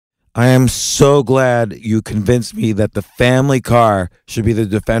I am so glad you convinced me that the family car should be the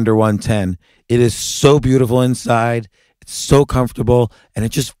Defender 110. It is so beautiful inside. It's so comfortable, and it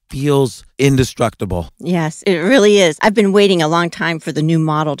just feels indestructible. Yes, it really is. I've been waiting a long time for the new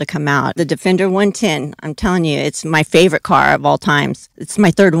model to come out. The Defender 110, I'm telling you, it's my favorite car of all times. It's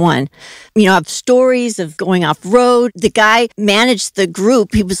my third one. You know, I have stories of going off-road. The guy managed the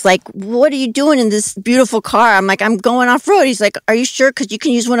group. He was like, what are you doing in this beautiful car? I'm like, I'm going off-road. He's like, are you sure? Because you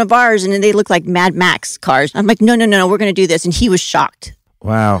can use one of ours. And then they look like Mad Max cars. I'm like, no, we're going to do this. And he was shocked.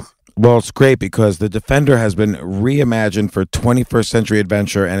 Wow. Well, it's great because the Defender has been reimagined for 21st century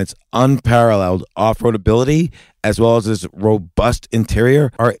adventure, and its unparalleled off-road ability, as well as its robust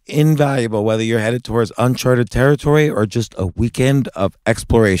interior, are invaluable whether you're headed towards uncharted territory or just a weekend of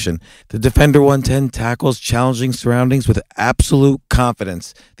exploration. The Defender 110 tackles challenging surroundings with absolute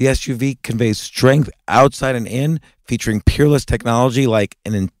confidence. The SUV conveys strength outside and in, featuring peerless technology like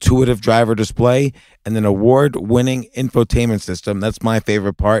an intuitive driver display and an award-winning infotainment system. That's my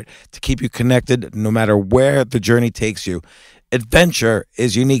favorite part, to keep you connected no matter where the journey takes you. Adventure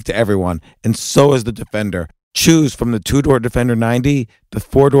is unique to everyone, and so is the Defender. Choose from the 2-door Defender 90, the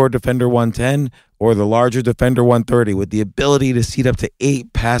 4-door Defender 110, or the larger Defender 130 with the ability to seat up to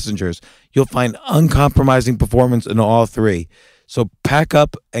 8 passengers. You'll find uncompromising performance in all three. So pack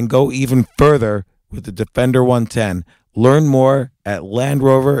up and go even further with the Defender 110. Learn more at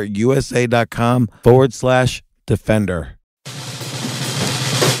LandRoverUSA.com/Defender.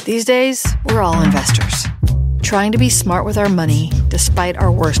 These days, we're all investors, trying to be smart with our money despite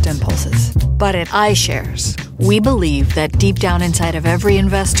our worst impulses. But at iShares, we believe that deep down inside of every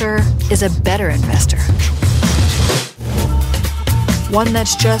investor is a better investor. One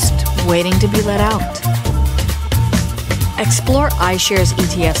that's just waiting to be let out. Explore iShares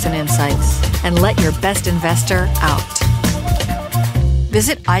ETFs and insights and let your best investor out.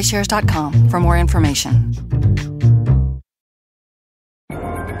 Visit iShares.com for more information.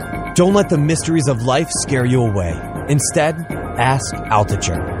 Don't let the mysteries of life scare you away. Instead, ask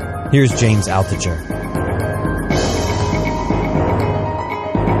Altucher. Here's James Altucher.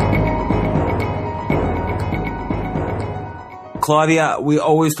 Claudia, we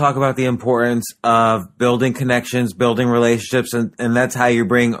always talk about the importance of building connections, building relationships, and that's how you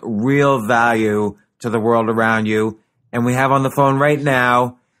bring real value to the world around you. And we have on the phone right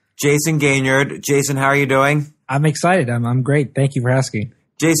now Jayson Gaignard. Jayson, how are you doing? I'm excited. I'm great. Thank you for asking.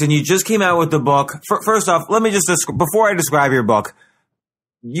 Jayson, you just came out with the book. First off, let me just, before I describe your book,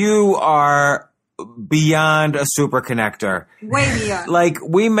 you are beyond a super connector. Way beyond. Like,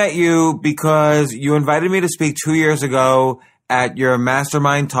 we met you because you invited me to speak 2 years ago at your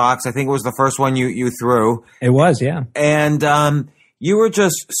Mastermind Talks. I think it was the first one you threw. It was, yeah. And you were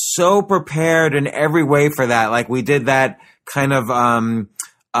just so prepared in every way for that. Like, we did that kind of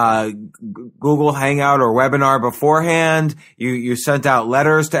Google Hangout or webinar beforehand. You sent out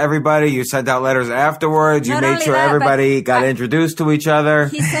letters to everybody. You sent out letters afterwards. You made sure everybody got introduced to each other.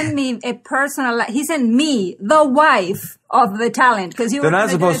 He sent me he sent me, the wife of the talent, because they're not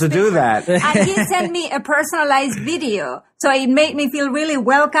supposed to do that. And he sent me a personalized video. So it made me feel really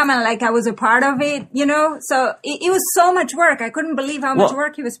welcome and like I was a part of it, you know? So it was so much work. I couldn't believe how much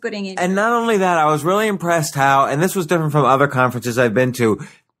work he was putting in. And not only that, I was really impressed how, and this was different from other conferences I've been to,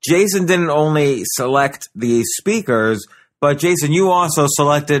 Jayson didn't only select the speakers, but Jayson, you also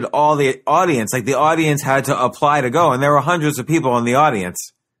selected all the audience. Like, the audience had to apply to go, and there were hundreds of people in the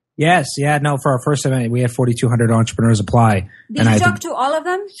audience. Yes, yeah, no, for our first event, we had 4,200 entrepreneurs apply. Did you talk to all of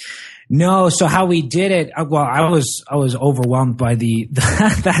them? No, so how we did it, well, I was overwhelmed by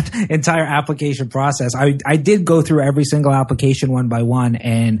that entire application process. I did go through every single application one by one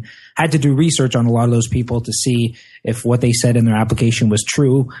and had to do research on a lot of those people to see if what they said in their application was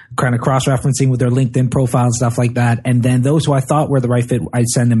true, kind of cross-referencing with their LinkedIn profile and stuff like that. And then those who I thought were the right fit, I'd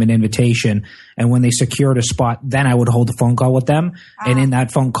send them an invitation. And when they secured a spot, then I would hold a phone call with them. And in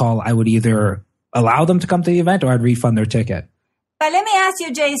that phone call, I would either allow them to come to the event or I'd refund their ticket. But let me ask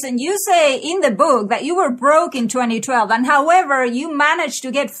you, Jayson, you say in the book that you were broke in 2012, and however, you managed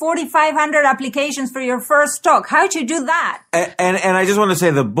to get 4,500 applications for your first talk. How'd you do that? And I just want to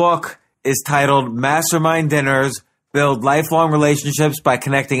say the book is titled Mastermind Dinners, Build Lifelong Relationships by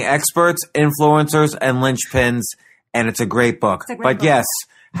Connecting Experts, Influencers, and Linchpins. And it's a great book. But yes,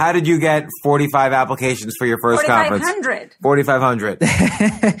 How did you get 45 applications for your first conference? 4,500.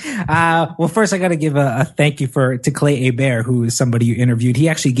 Well, first I got to give a thank you to Clay Hebert, who is somebody you interviewed. He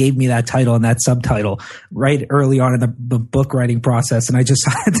actually gave me that title and that subtitle right early on in the book writing process, and I just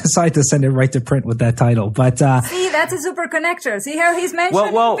decided to send it right to print with that title. But see, that's a super connector. See how he's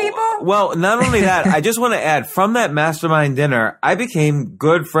mentioning people? Well, not only that, I just want to add, from that mastermind dinner, I became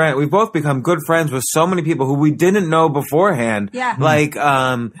good friends. We've both become good friends with so many people who we didn't know beforehand. Yeah. Like,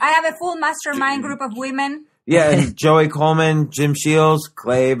 I have a full mastermind group of women. Yeah, and Joey Coleman, Jim Shields,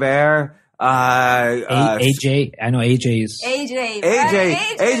 Clay Bear, AJ. I know AJ's.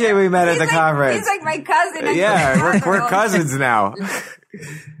 AJ, we met at the conference. He's like my cousin. Yeah, we're cousins now.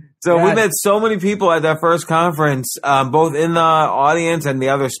 So we met so many people at that first conference, both in the audience and the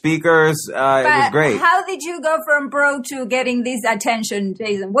other speakers. It was great. How did you go from broke to getting this attention,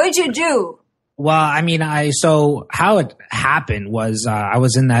 Jayson? What did you do? Well, I mean, so how it happened was I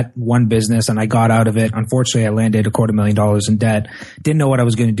was in that one business and I got out of it. Unfortunately, I landed $250,000 in debt. Didn't know what I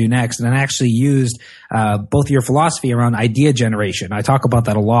was going to do next. And I actually used both your philosophy around idea generation. I talk about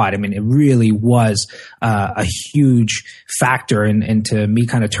that a lot. I mean, it really was a huge factor into me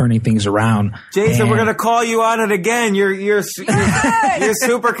kind of turning things around. Jayson, we're going to call you on it again. You're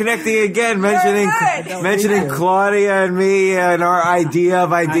super connecting again, mentioning Claudia and me and our idea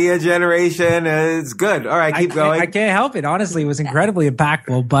of idea generation. It's good. All right, keep going. I can't help it. Honestly, it was incredibly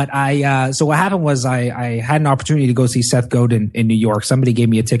impactful. But so what happened was I had an opportunity to go see Seth Godin in New York. Somebody gave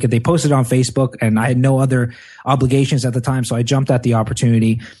me a ticket. They posted it on Facebook, and I had no other obligations at the time, so I jumped at the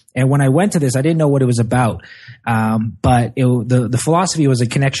opportunity. And when I went to this, I didn't know what it was about. But the philosophy was a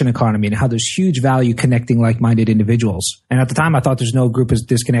connection economy and how there's huge value connecting like-minded individuals. And at the time, I thought there's no group as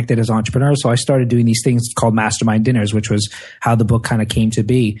disconnected as entrepreneurs. So I started doing these things called Mastermind Dinners, which was how the book kind of came to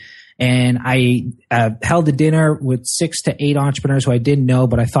be. And I held a dinner with 6 to 8 entrepreneurs who I didn't know,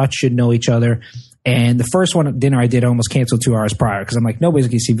 but I thought should know each other. And the first dinner I did, I almost canceled 2 hours prior because I'm like, nobody's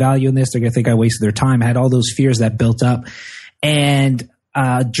going to see value in this. They're going to think I wasted their time. I had all those fears that built up. And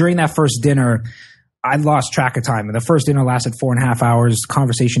during that first dinner, I lost track of time. And the first dinner lasted 4.5 hours.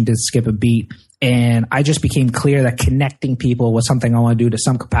 Conversation did skip a beat. And I just became clear that connecting people was something I want to do to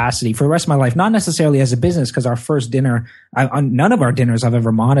some capacity for the rest of my life, not necessarily as a business, because our first dinner, none of our dinners I've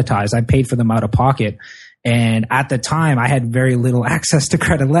ever monetized. I paid for them out of pocket. And at the time, I had very little access to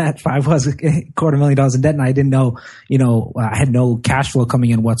credit left. I was $250,000 in debt, and I didn't know, I had no cash flow coming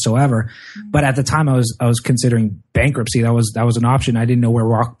in whatsoever. But at the time, I was considering bankruptcy. That was an option. I didn't know where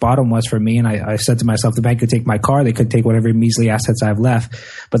rock bottom was for me, and I said to myself, the bank could take my car, they could take whatever measly assets I have left,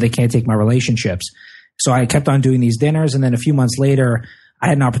 but they can't take my relationships. So I kept on doing these dinners, and then a few months later, I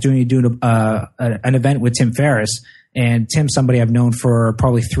had an opportunity to do an event with Tim Ferriss. And Tim's somebody I've known for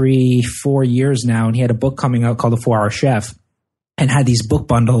probably 3-4 years now. And he had a book coming out called The 4-Hour Chef and had these book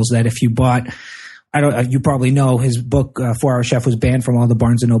bundles that if you bought, you probably know his book, 4-Hour Chef, was banned from all the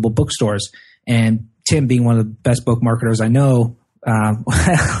Barnes & Noble bookstores. And Tim, being one of the best book marketers I know,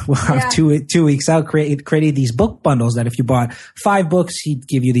 2 weeks out, created these book bundles that if you bought 5 books, he'd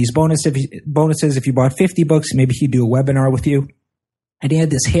give you these bonuses. If you bought 50 books, maybe he'd do a webinar with you. And he had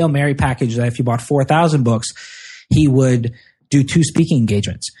this Hail Mary package that if you bought 4,000 books, he would do 2 speaking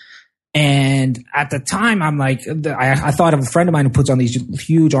engagements. And at the time, I'm like, I thought of a friend of mine who puts on these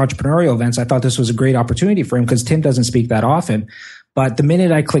huge entrepreneurial events. I thought this was a great opportunity for him because Tim doesn't speak that often. But the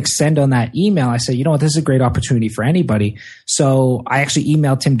minute I clicked send on that email, I said, you know what, this is a great opportunity for anybody. So I actually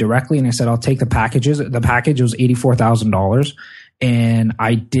emailed Tim directly and I said, I'll take the packages. The package was $84,000. And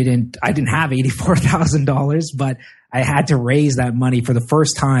I didn't have $84,000, but I had to raise that money for the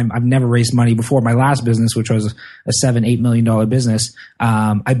first time. I've never raised money before. My last business, which was a $7-8 million business,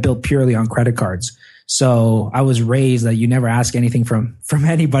 I built purely on credit cards. So I was raised that you never ask anything from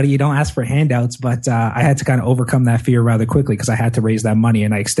anybody. You don't ask for handouts, but I had to kind of overcome that fear rather quickly because I had to raise that money.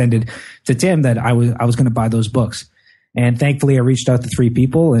 And I extended to Tim that I was going to buy those books. And thankfully, I reached out to 3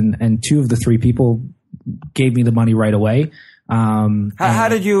 people, and 2 of the 3 people gave me the money right away. How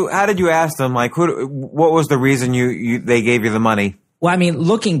did you ask them? Like, what was the reason they gave you the money? Well, I mean,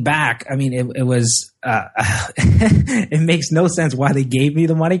 looking back, I mean, it was, it makes no sense why they gave me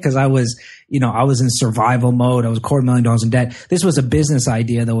the money because I was in survival mode. I was $250,000 in debt. This was a business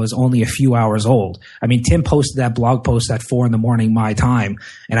idea that was only a few hours old. I mean, Tim posted that blog post at 4 a.m. my time,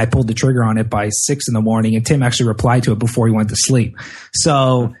 and I pulled the trigger on it by 6 a.m. and Tim actually replied to it before he went to sleep.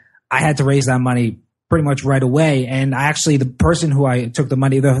 So I had to raise that money pretty much right away. And actually, the person who I took the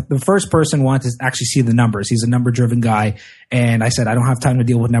money, the first person wanted to actually see the numbers. He's a number-driven guy. And I said, I don't have time to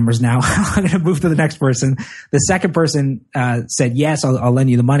deal with numbers now. I'm going to move to the next person. The second person said, yes, I'll lend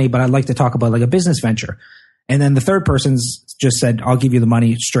you the money, but I'd like to talk about like a business venture. And then the third person's just said, I'll give you the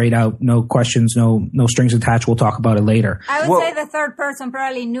money straight out. No questions, no strings attached. We'll talk about it later. I would say the third person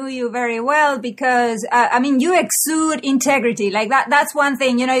probably knew you very well because, you exude integrity. Like that's one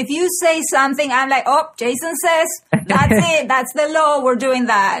thing. If you say something, I'm like, oh, Jayson says, that's it. That's the law. We're doing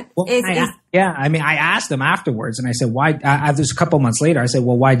that. Well, I asked them afterwards and I said, why, there's a couple months later, I said,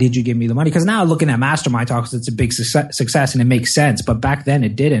 well, why did you give me the money? Because now looking at Mastermind Talks, it's a big success and it makes sense. But back then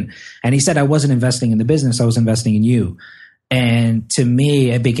it didn't. And he said, I wasn't investing in the business. I was investing in you. And to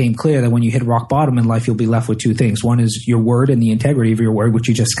me, it became clear that when you hit rock bottom in life, you'll be left with two things. One is your word and the integrity of your word, which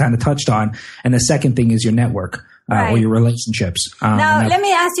you just kind of touched on. And the second thing is your network. Or your relationships. Now, let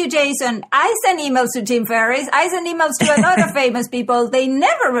me ask you, Jayson. I send emails to Tim Ferriss. I send emails to a lot of famous people. They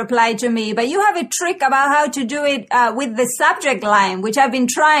never reply to me. But you have a trick about how to do it with the subject line, which I've been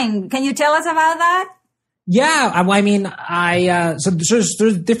trying. Can you tell us about that? Yeah, so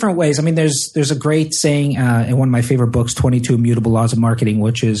there's different ways. There's a great saying in one of my favorite books, 22 Immutable Laws of Marketing,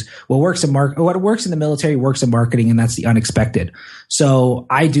 which is what works in the military works in marketing, and that's the unexpected. So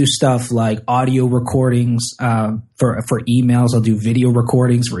I do stuff like audio recordings for emails. I'll do video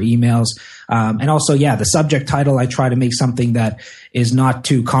recordings for emails, and also the subject title. I try to make something that is not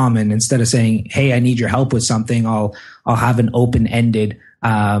too common. Instead of saying, "Hey, I need your help with something," I'll have an open-ended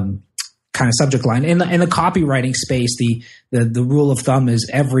kind of subject line. In the copywriting space, the rule of thumb is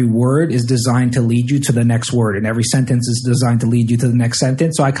every word is designed to lead you to the next word, and every sentence is designed to lead you to the next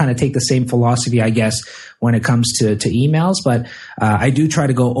sentence. So I kind of take the same philosophy, I guess, when it comes to emails, but I do try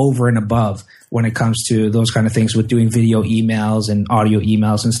to go over and above when it comes to those kind of things with doing video emails and audio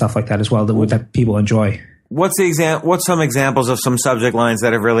emails and stuff like that as well that people enjoy. What's some examples of some subject lines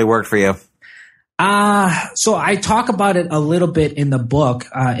that have really worked for you? So I talk about it a little bit in the book,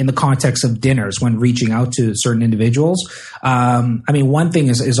 in the context of dinners when reaching out to certain individuals. One thing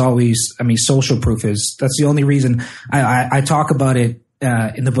is always, social proof that's the only reason I talk about it,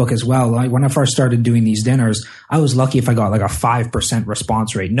 in the book as well. Like when I first started doing these dinners, I was lucky if I got like a 5%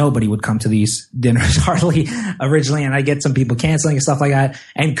 response rate. Nobody would come to these dinners hardly originally. And I get some people canceling and stuff like that.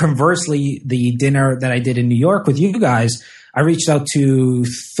 And conversely, the dinner that I did in New York with you guys, I reached out to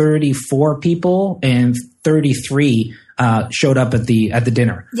 34 people and 33 showed up at the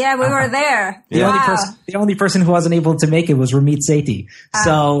dinner. Yeah, we were there. The only person who wasn't able to make it was Ramit Sethi.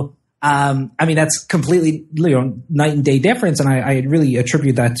 So, that's completely night and day difference. And I really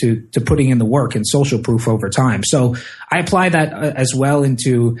attribute that to putting in the work and social proof over time. So I apply that as well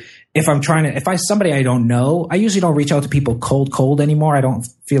into if somebody I don't know, I usually don't reach out to people cold anymore. I don't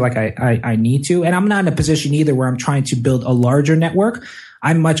feel like I need to. And I'm not in a position either where I'm trying to build a larger network.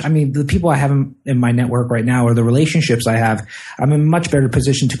 The people I have in my network right now or the relationships I have, I'm in a much better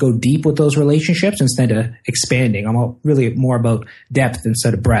position to go deep with those relationships instead of expanding. I'm really more about depth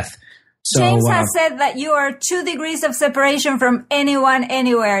instead of breadth. So, James has said that you are 2 degrees of separation from anyone,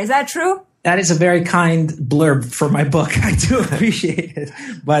 anywhere. Is that true? That is a very kind blurb for my book. I do appreciate it.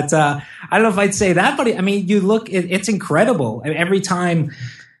 But I don't know if I'd say that, but you look, it's incredible. Every time,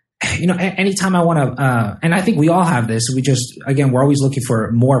 anytime I want to, and I think we all have this, we're always looking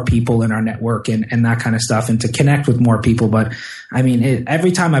for more people in our network and that kind of stuff and to connect with more people. But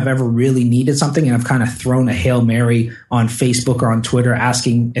every time I've ever really needed something and I've kind of thrown a Hail Mary on Facebook or on Twitter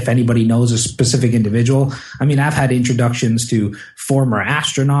asking if anybody knows a specific individual. I've had introductions to former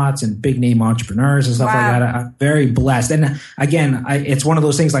astronauts and big name entrepreneurs and stuff like that. I'm very blessed. And again, it's one of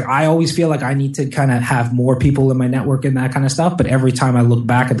those things like I always feel like I need to kind of have more people in my network and that kind of stuff. But every time I look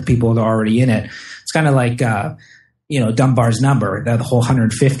back at the people that are already in it, it's kind of like, Dunbar's number, the whole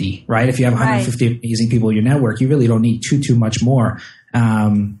 150, right? If you have 150 amazing people in your network, you really don't need too much more.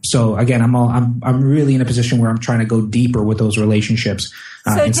 So again, I'm really in a position where I'm trying to go deeper with those relationships.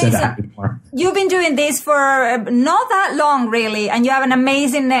 So Jayson, you've been doing this for not that long, really, and you have an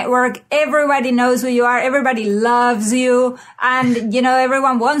amazing network. Everybody knows who you are. Everybody loves you, and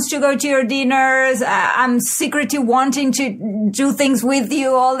everyone wants to go to your dinners. I'm secretly wanting to do things with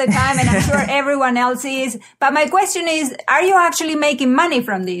you all the time, and I'm sure everyone else is. But my question is, are you actually making money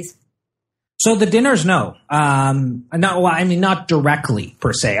from these? So the dinners, no. Not directly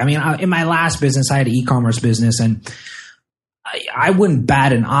per se. In my last business, I had an e-commerce business, and I wouldn't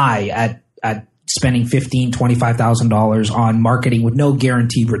bat an eye at spending $15,000, $25,000 on marketing with no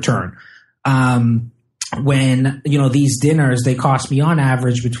guaranteed return. When these dinners, they cost me on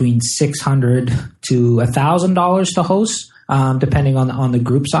average between $600 to $1,000 to host, depending on the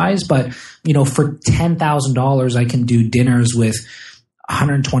group size. But for $10,000, I can do dinners with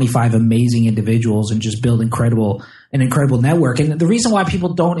 125 amazing individuals and just build an incredible network. And the reason why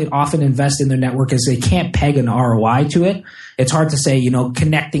people don't often invest in their network is they can't peg an ROI to it. It's hard to say,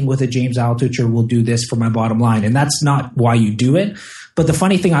 connecting with a James Altucher will do this for my bottom line. And that's not why you do it. But the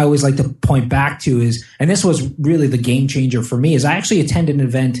funny thing I always like to point back to is, and this was really the game changer for me, is I actually attended an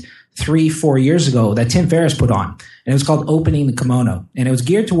event 3-4 years ago that Tim Ferriss put on. And it was called Opening the Kimono. And it was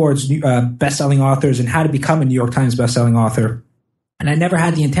geared towards best-selling authors and how to become a New York Times best-selling author. And I never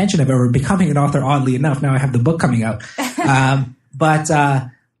had the intention of ever becoming an author, oddly enough. Now I have the book coming out. But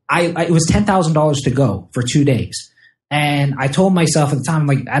it was $10,000 to go for 2 days. And I told myself at the time,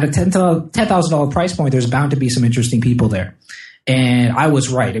 like, at a $10,000 price point, there's bound to be some interesting people there. And I was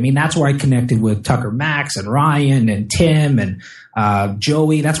right. I mean, that's where I connected with Tucker Max and Ryan and Tim and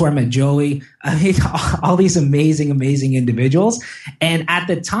Joey. That's where I met Joey. I mean, all these amazing individuals. And at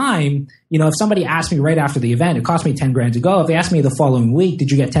the time, if somebody asked me right after the event, it cost me $10,000 to go. If they asked me the following week,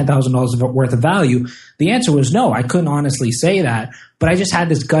 did you get $10,000 worth of value? The answer was no. I couldn't honestly say that, but I just had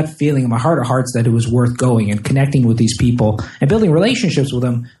this gut feeling in my heart of hearts that it was worth going, and connecting with these people and building relationships with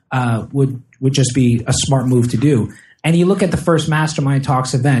them would just be a smart move to do. And you look at the first Mastermind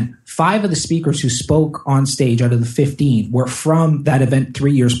Talks event, 5 of the speakers who spoke on stage out of the 15 were from that event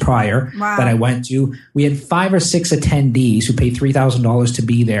 3 years prior that I went to. We had 5 or 6 attendees who paid $3,000 to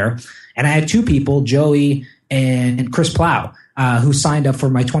be there. And I had 2 people, Joey and Chris Plow, who signed up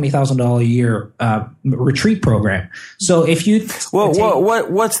for my $20,000 a year retreat program. So if you...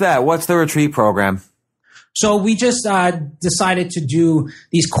 what's that? What's the retreat program? So we just decided to do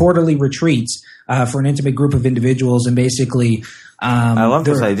these quarterly retreats for an intimate group of individuals, and basically, I love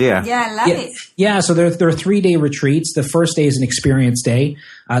this idea. Yeah, I love it. Yeah, so there are 3-day retreats. The first day is an experience day.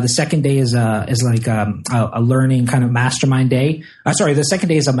 The second day is like a learning kind of mastermind day. The second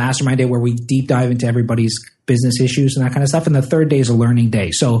day is a mastermind day where we deep dive into everybody's business issues and that kind of stuff. And the third day is a learning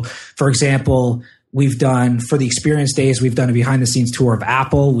day. So, for example, we've done, for the experience days, we've done a behind-the-scenes tour of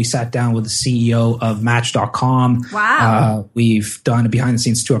Apple. We sat down with the CEO of Match.com. Wow. We've done a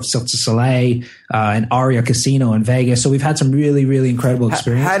behind-the-scenes tour of Cirque du Soleil and Aria Casino in Vegas. So we've had some really, really incredible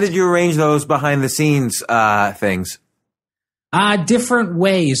experiences. How did you arrange those behind-the-scenes things? Different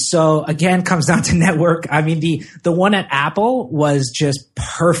ways. So again, comes down to network. I mean, the one at Apple was just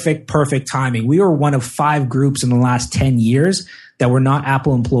perfect timing. We were one of 5 groups in the last 10 years that were not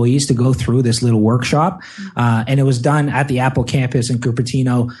Apple employees to go through this little workshop. And it was done at the Apple campus in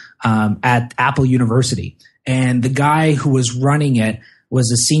Cupertino, at Apple University. And the guy who was running it was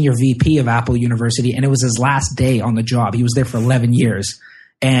a senior VP of Apple University, and it was his last day on the job. He was there for 11 years.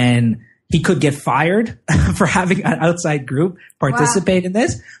 And he could get fired for having an outside group participate in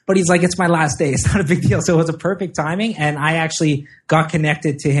this, but he's like, it's my last day. It's not a big deal. So it was a perfect timing. And I actually got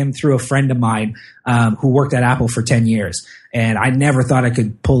connected to him through a friend of mine who worked at Apple for 10 years. And I never thought I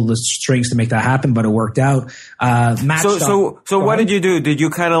could pull the strings to make that happen, but it worked out. So what did you do? Did you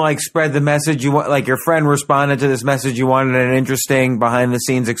kind of like spread the message you want? Like your friend responded to this message, you wanted an interesting behind the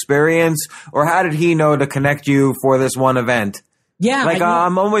scenes experience, or how did he know to connect you for this one event? Yeah, like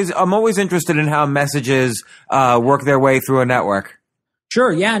I'm always interested in how messages work their way through a network.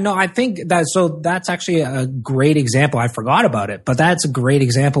 Sure. Yeah. No, I think that's actually a great example. I forgot about it, but that's a great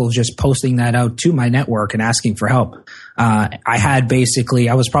example of just posting that out to my network and asking for help. I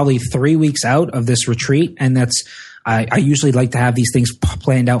was probably 3 weeks out of this retreat, and I usually like to have these things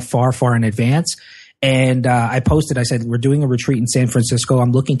planned out far in advance. And I posted, I said, we're doing a retreat in San Francisco.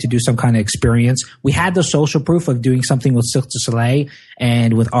 I'm looking to do some kind of experience. We had the social proof of doing something with Cirque du Soleil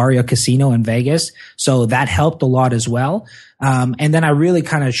and with Aria Casino in Vegas. So that helped a lot as well. And then I really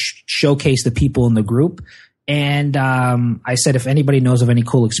kind of showcased the people in the group. And I said, if anybody knows of any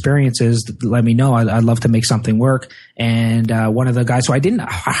cool experiences, let me know. I'd love to make something work. And one of the guys who I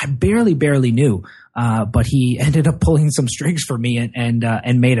barely knew, but he ended up pulling some strings for me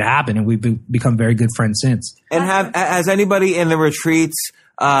and made it happen. And we've become very good friends since. And has anybody in the retreats,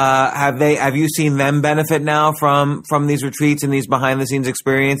 have you seen them benefit now from these retreats and these behind the scenes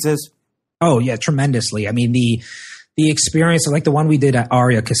experiences? Oh yeah, tremendously. I mean, the experience, like the one we did at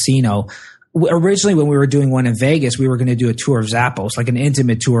Aria Casino, originally when we were doing one in Vegas, we were going to do a tour of Zappos, like an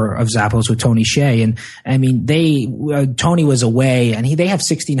intimate tour of Zappos with Tony Hsieh. And I mean, Tony was away, and they have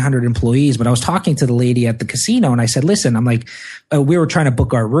 1,600 employees, but I was talking to the lady at the casino, and I said, listen, I'm like, we were trying to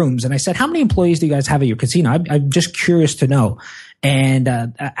book our rooms. And I said, how many employees do you guys have at your casino? I'm just curious to know. And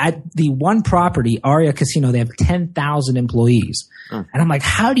at the one property, Aria Casino, they have 10,000 employees. And I'm like,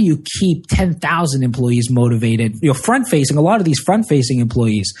 how do you keep 10,000 employees motivated? Front-facing, a lot of these front-facing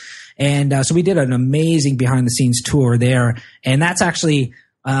employees. And so we did an amazing behind-the-scenes tour there. And that's actually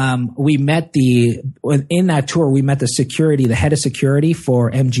we met in that tour, we met the head of security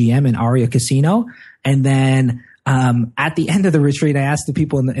for MGM and Aria Casino. And then, at the end of the retreat, I asked the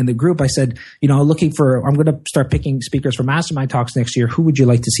people in the group, I said, I'm going to start picking speakers for Mastermind Talks next year. Who would you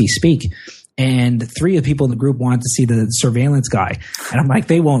like to see speak? And 3 of the people in the group wanted to see the surveillance guy. And I'm like,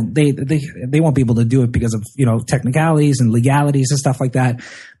 they won't be able to do it because of, technicalities and legalities and stuff like that.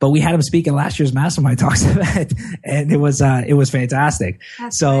 But we had him speak at last year's Mastermind Talks event, and it was fantastic.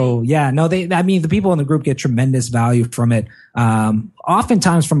 That's so great. yeah, no, the people in the group get tremendous value from it.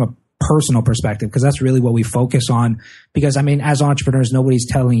 Oftentimes from a personal perspective, because that's really what we focus on. Because as entrepreneurs, nobody's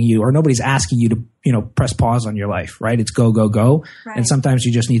telling you or nobody's asking you to, press pause on your life, right? It's go, go, go. Right. And sometimes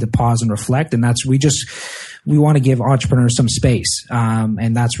you just need to pause and reflect. And we want to give entrepreneurs some space.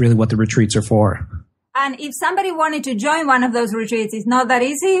 And that's really what the retreats are for. And if somebody wanted to join one of those retreats, it's not that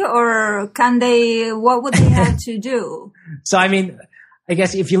easy, or what would they have to do? So, I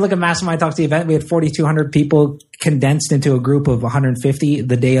guess if you look at Mastermind Talks, the event, we had 4,200 people condensed into a group of 150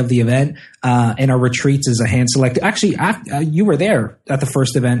 the day of the event. And our retreats is a hand select. Actually, you were there at the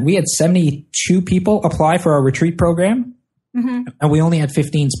first event. We had 72 people apply for our retreat program, and we only had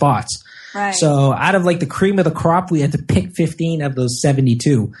 15 spots. Right. So out of the cream of the crop, we had to pick 15 of those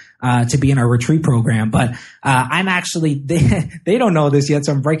 72 to be in our retreat program. But I'm actually they don't know this yet,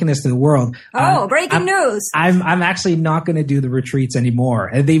 so I'm breaking this to the world. Breaking news! I'm actually not going to do the retreats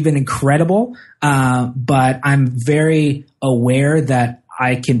anymore. They've been incredible, but I'm very aware that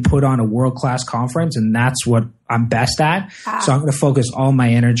I can put on a world-class conference, and that's what I'm best at. So I'm going to focus all my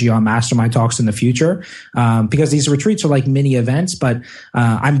energy on Mastermind Talks in the future, because these retreats are like mini events, but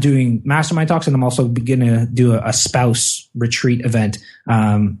I'm doing Mastermind Talks, and I'm also going to do a spouse retreat event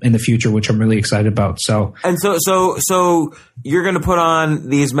in the future, which I'm really excited about. So you're going to put on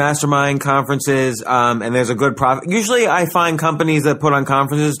these mastermind conferences, and there's a good profit. Usually I find companies that put on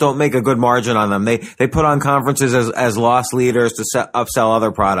conferences don't make a good margin on them. They put on conferences as loss leaders to upsell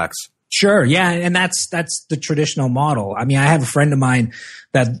other products. Sure. Yeah. And that's the traditional model. I have a friend of mine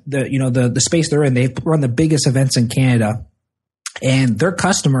that the space they're in, they run the biggest events in Canada, and their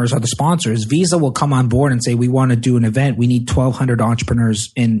customers are the sponsors. Visa will come on board and say, we want to do an event. We need 1,200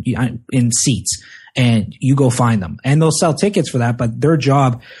 entrepreneurs in seats, and you go find them, and they'll sell tickets for that. But their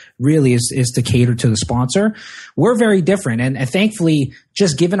job really is to cater to the sponsor. We're very different. And thankfully,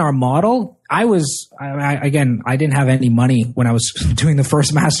 just given our model, I didn't have any money when I was doing the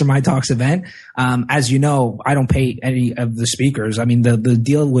first Mastermind Talks event. As you know, I don't pay any of the speakers. The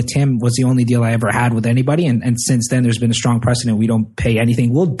deal with Tim was the only deal I ever had with anybody. And since then, there's been a strong precedent. We don't pay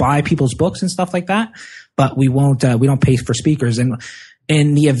anything. We'll buy people's books and stuff like that, but we don't pay for speakers. And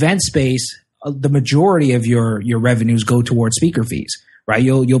in the event space, the majority of your revenues go towards speaker fees, right?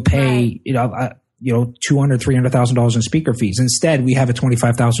 You'll pay, $200,000, $300,000 in speaker fees. Instead, we have a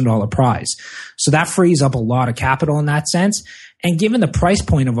 $25,000 prize. So that frees up a lot of capital in that sense. And given the price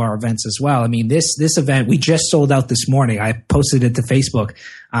point of our events as well, this event, we just sold out this morning. I posted it to Facebook.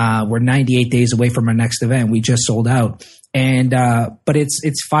 We're 98 days away from our next event. We just sold out. And, but it's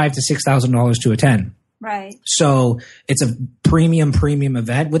 $5,000 to $6,000 to attend. Right. So it's a premium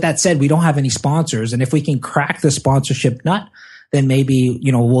event. With that said, we don't have any sponsors. And if we can crack the sponsorship nut, then maybe,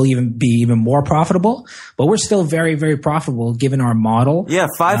 we'll be even more profitable. But we're still very, very profitable given our model. Yeah,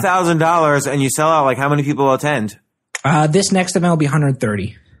 $5,000 and you sell out. How many people attend? This next event will be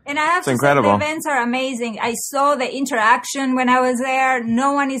 130. And I have to say, the events are amazing. I saw the interaction when I was there.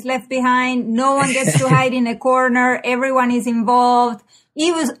 No one is left behind. No one gets to hide in a corner. Everyone is involved.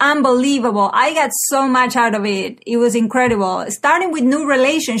 It was unbelievable. I got so much out of it. It was incredible. Starting with new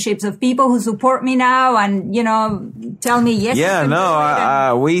relationships of people who support me now and, tell me yes.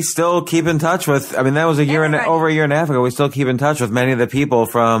 Yeah, we still keep in touch with, that was over a year and a half ago. We still keep in touch with many of the people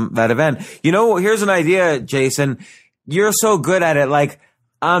from that event. Here's an idea, Jayson. You're so good at it.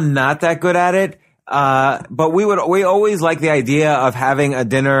 I'm not that good at it. But we always like the idea of having a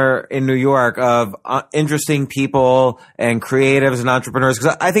dinner in New York of interesting people and creatives and entrepreneurs.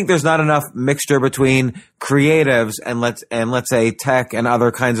 Cause I think there's not enough mixture between creatives and let's say tech and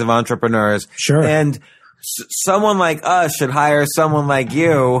other kinds of entrepreneurs. Sure. And someone like us should hire someone like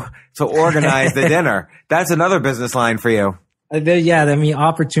you to organize the dinner. That's another business line for you. Yeah,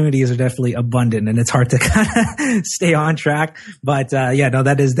 opportunities are definitely abundant, and it's hard to kind of stay on track. But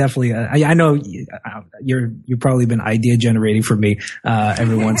that is definitely. I know you've probably been idea generating for me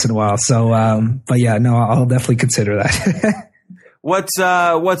every once in a while. So, I'll definitely consider that. What's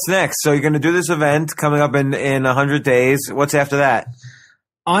next? So you're going to do this event coming up in 100 days. What's after that?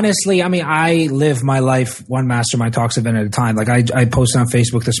 Honestly, I mean, I live my life one Mastermind Talks event at a time. Like I posted on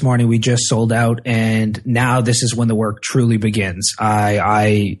Facebook this morning, we just sold out, and now this is when the work truly begins.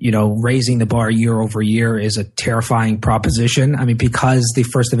 Raising the bar year over year is a terrifying proposition. I mean, because the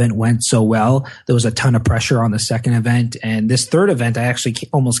first event went so well, there was a ton of pressure on the second event, and this third event I actually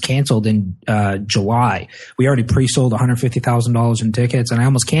almost canceled in July. We already pre-sold $150,000 in tickets, and I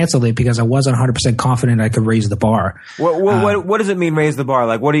almost canceled it because I wasn't 100% confident I could raise the bar. What does it mean, raise the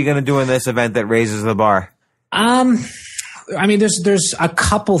bar? Like, what are you going to do in this event that raises the bar? I mean, there's a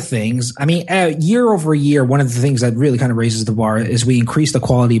couple things. I mean, year over year, one of the things that really kind of raises the bar is we increase the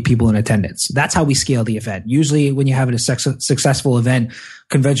quality of people in attendance. That's how we scale the event. Usually when you have a successful event,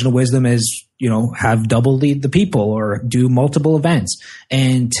 conventional wisdom is, have double the people or do multiple events.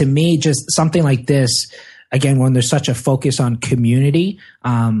 And to me, just something like this, again, when there's such a focus on community,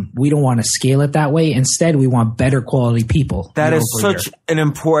 we don't want to scale it that way. Instead, we want better quality people. That is such an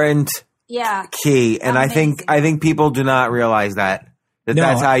important key. And I think people do not realize that's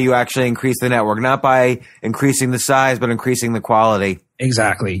how you actually increase the network, not by increasing the size, but increasing the quality.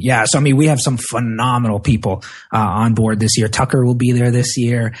 Exactly. Yeah. So, I mean, we have some phenomenal people on board this year. Tucker will be there this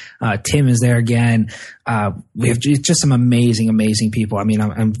year. Tim is there again. We have just some amazing, amazing people. I mean,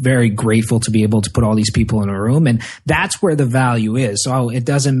 I'm very grateful to be able to put all these people in a room, and that's where the value is. So it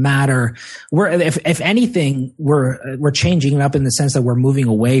doesn't matter. If anything, we're changing it up in the sense that we're moving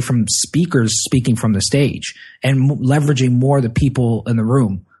away from speakers speaking from the stage and leveraging more the people in the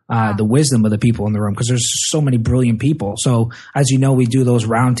room. The wisdom of the people in the room, because there's so many brilliant people. So as you know, we do those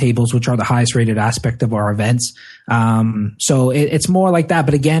roundtables, which are the highest rated aspect of our events. So it's more like that.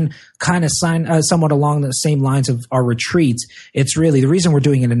 But again, kind of somewhat along the same lines of our retreats. It's really the reason we're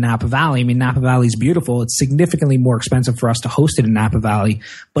doing it in Napa Valley. I mean, Napa Valley is beautiful. It's significantly more expensive for us to host it in Napa Valley,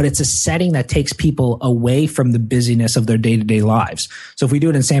 but it's a setting that takes people away from the busyness of their day-to-day lives. So if we do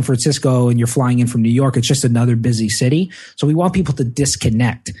it in San Francisco and you're flying in from New York, it's just another busy city. So we want people to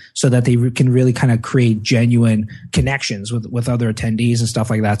disconnect so that they can really kind of create genuine connections with other attendees and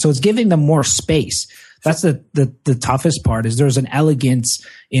stuff like that. So it's giving them more space. That's the toughest part, is there's an elegance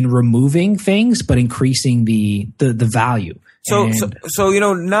in removing things, but increasing the value. So,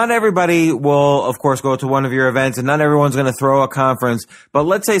 not everybody will, of course, go to one of your events, and not everyone's going to throw a conference. But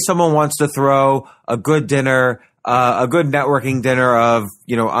let's say someone wants to throw a good dinner, a good networking dinner of,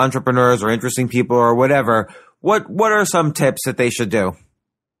 entrepreneurs or interesting people or whatever. What are some tips that they should do?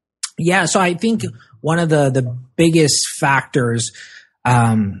 Yeah, so I think one of the biggest factors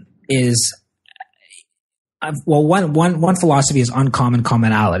is, one philosophy is uncommon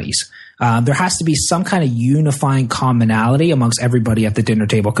commonalities. There has to be some kind of unifying commonality amongst everybody at the dinner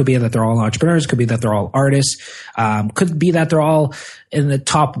table. Could be that they're all entrepreneurs, could be that they're all artists, could be that they're all in the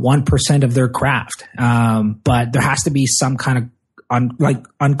top 1% of their craft. But there has to be some kind of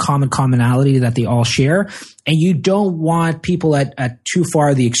uncommon commonality that they all share. And you don't want people at too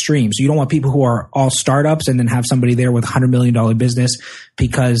far the extremes. You don't want people who are all startups and then have somebody there with $100 million business,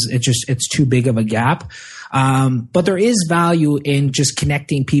 because it's too big of a gap. But there is value in just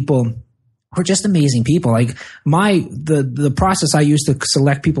connecting people who are just amazing people. Like the process I use to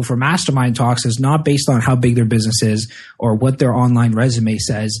select people for Mastermind Talks is not based on how big their business is or what their online resume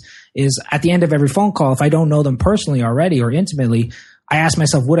says. Is at the end of every phone call, if I don't know them personally already or intimately, I ask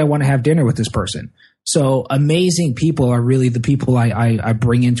myself, would I want to have dinner with this person? So amazing people are really the people I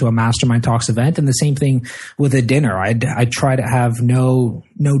bring into a Mastermind Talks event. And the same thing with a dinner. I try to have no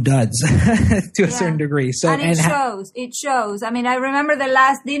duds to a certain degree. So and it shows. I mean, I remember the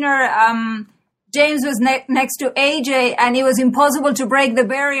last dinner, James was next to AJ, and it was impossible to break the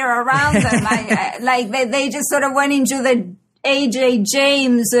barrier around them. They just sort of went into the AJ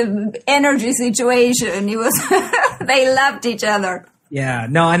James energy situation. It was they loved each other. Yeah,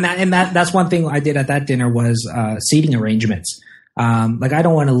 no, and that's one thing I did at that dinner was seating arrangements. I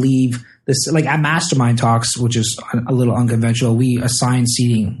don't want to leave this, like at Mastermind Talks, which is a little unconventional. We assign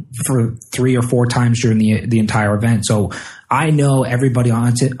seating for 3 or 4 times during the entire event. So I know everybody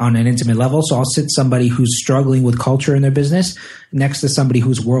on an intimate level. So I'll sit somebody who's struggling with culture in their business next to somebody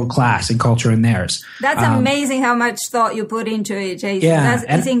who's world class in culture in theirs. That's amazing how much thought you put into it, Jayson. Yeah,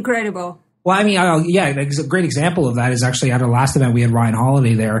 it's incredible. Well, I mean, a great example of that is actually at our last event, we had Ryan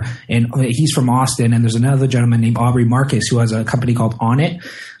Holiday there, and he's from Austin, and there's another gentleman named Aubrey Marcus who has a company called On It,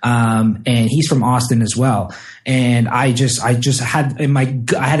 and he's from Austin as well. And I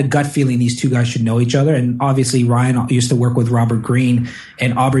had a gut feeling these two guys should know each other. And obviously Ryan used to work with Robert Greene,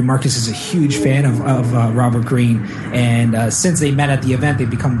 and Aubrey Marcus is a huge fan of Robert Greene. And since they met at the event, they've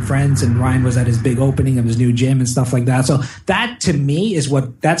become friends, and Ryan was at his big opening of his new gym and stuff like that. So that to me is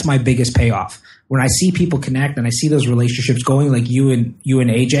that's my biggest payoff payoff. When I see people connect and I see those relationships going, like you and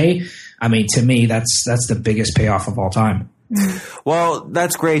AJ, I mean, to me, that's the biggest payoff of all time. Well,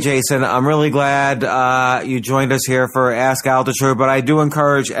 that's great, Jayson. I'm really glad you joined us here for Ask Altucher, but I do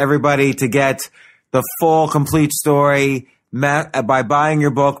encourage everybody to get the full, complete story by buying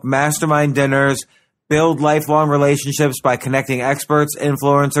your book, Mastermind Dinners, Build Lifelong Relationships by Connecting Experts,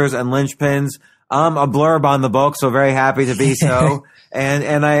 Influencers, and Linchpins. I'm a blurb on the book, so very happy to be so.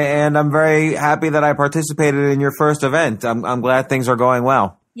 and I'm very happy that I participated in your first event. I'm glad things are going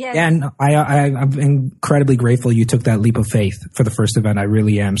well. Yes. And I'm incredibly grateful you took that leap of faith for the first event. I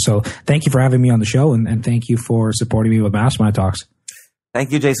really am. So thank you for having me on the show, and thank you for supporting me with Mastermind Talks.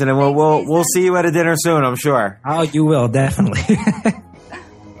 Thank you, Jayson. And we'll see you at a dinner soon, I'm sure. Oh, you will, definitely.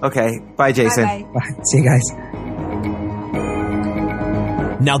 Okay. Bye, Jayson. Bye-bye. Bye. See you guys.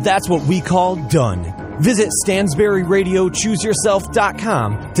 Now that's what we call done. Visit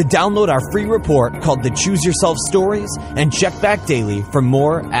StansberryRadioChooseYourself.com to download our free report called the Choose Yourself Stories and check back daily for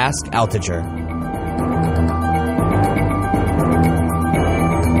more Ask Altucher.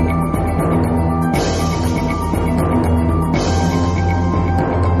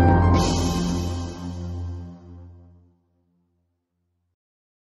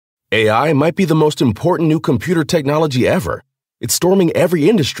 AI might be the most important new computer technology ever. It's storming every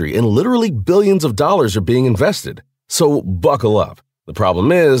industry and literally billions of dollars are being invested. So buckle up. The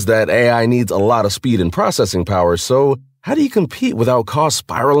problem is that AI needs a lot of speed and processing power, so how do you compete without costs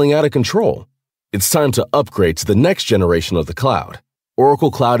spiraling out of control? It's time to upgrade to the next generation of the cloud,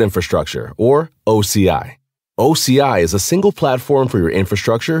 Oracle Cloud Infrastructure, or OCI. OCI is a single platform for your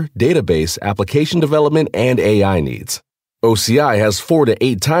infrastructure, database, application development, and AI needs. OCI has 4 to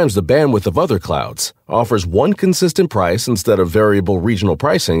 8 times the bandwidth of other clouds, offers one consistent price instead of variable regional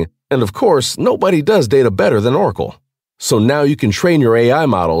pricing, and of course, nobody does data better than Oracle. So now you can train your AI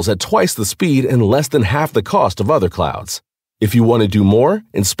models at twice the speed and less than half the cost of other clouds. If you want to do more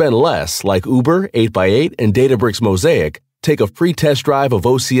and spend less, like Uber, 8x8, and Databricks Mosaic, take a free test drive of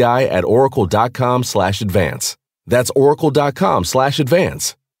OCI at oracle.com/advance. That's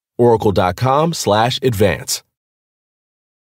oracle.com/advance. oracle.com/advance.